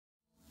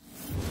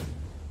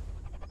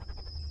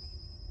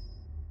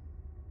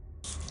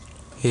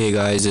Hey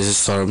guys, this is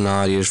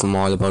Saurabh here from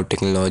All About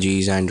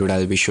Technologies, and today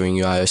I'll be showing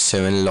you iOS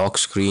 7 lock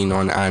screen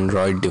on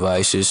Android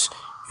devices.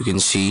 You can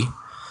see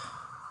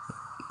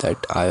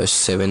that iOS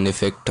 7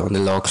 effect on the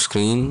lock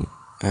screen,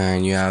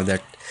 and you have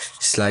that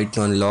slide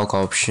to unlock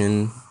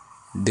option.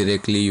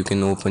 Directly you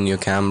can open your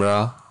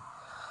camera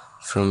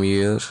from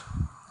here,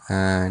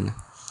 and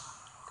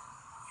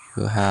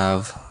you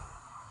have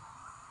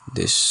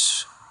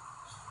this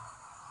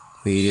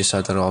various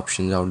other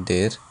options out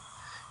there.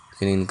 You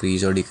can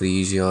increase or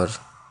decrease your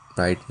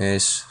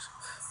brightness,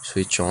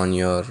 switch on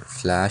your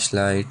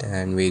flashlight,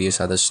 and various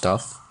other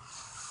stuff.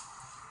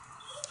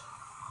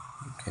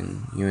 You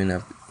can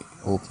even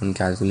open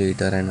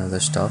calculator and other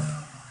stuff.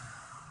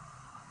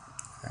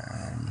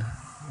 And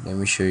let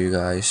me show you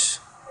guys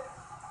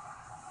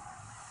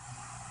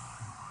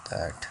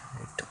that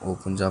it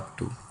opens up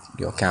to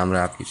your camera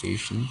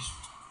applications.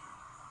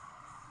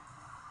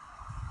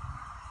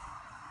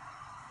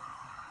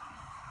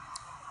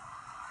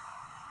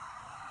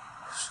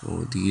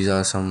 So these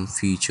are some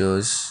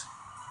features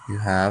you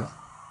have.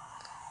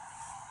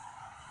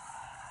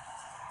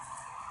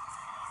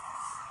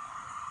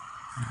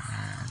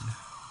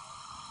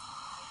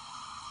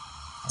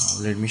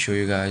 Let me show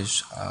you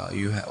guys.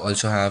 You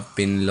also have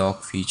pin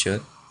lock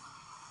feature.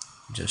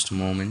 Just a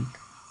moment.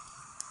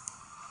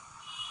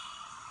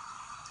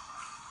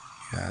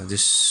 You have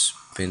this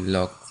pin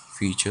lock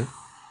feature.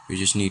 You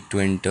just need to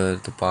enter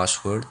the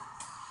password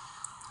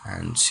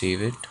and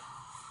save it,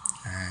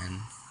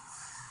 and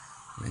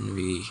when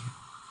we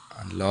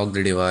unlock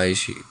the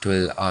device it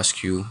will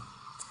ask you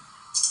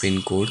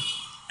pin code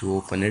to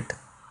open it.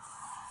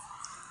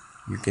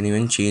 You can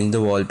even change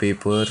the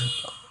wallpaper.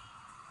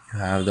 You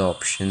have the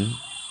option,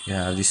 you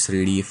have this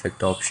 3D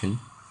effect option.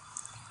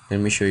 Let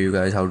me show you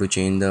guys how to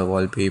change the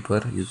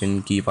wallpaper. You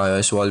can keep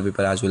iOS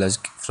wallpaper as well as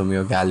from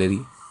your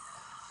gallery.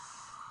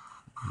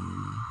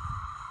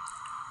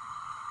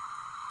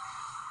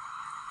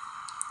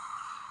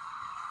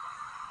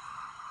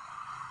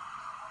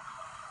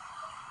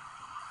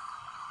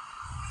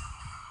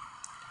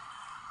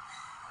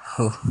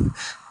 Oh,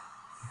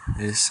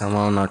 it is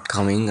somehow not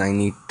coming. I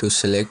need to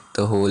select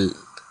the whole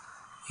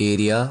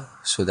area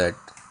so that it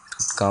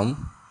could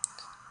come.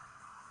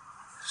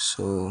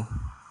 So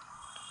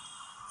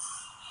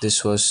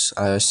this was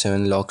iOS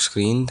 7 lock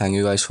screen. Thank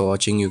you guys for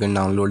watching. You can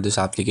download this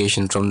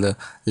application from the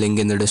link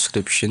in the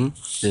description.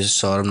 This is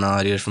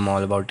Saurabh here from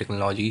All About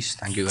Technologies.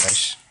 Thank you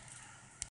guys.